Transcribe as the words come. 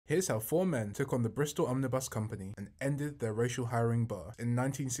Here's how 4 men took on the Bristol Omnibus Company and ended their racial hiring bar. In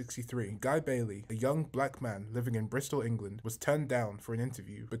 1963, Guy Bailey, a young black man living in Bristol, England, was turned down for an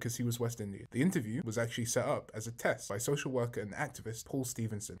interview because he was West Indian. The interview was actually set up as a test by social worker and activist Paul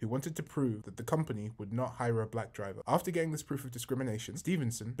Stephenson, who wanted to prove that the company would not hire a black driver. After getting this proof of discrimination,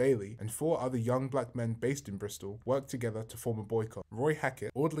 Stephenson, Bailey, and 4 other young black men based in Bristol worked together to form a boycott. Roy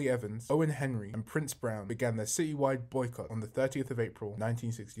Hackett, Audley Evans, Owen Henry, and Prince Brown began their citywide boycott on the 30th of April,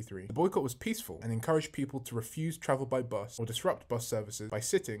 1963. The boycott was peaceful and encouraged people to refuse travel by bus or disrupt bus services by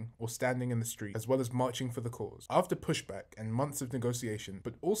sitting or standing in the street, as well as marching for the cause. After pushback and months of negotiation,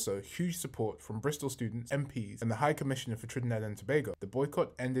 but also huge support from Bristol students, MPs, and the High Commissioner for Trinidad and Tobago, the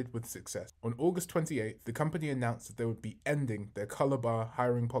boycott ended with success. On August 28th, the company announced that they would be ending their colour bar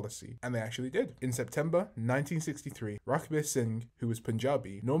hiring policy, and they actually did. In September 1963, Rakbir Singh, who was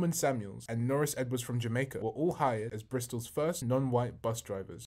Punjabi, Norman Samuels, and Norris Edwards from Jamaica were all hired as Bristol's first non-white bus drivers.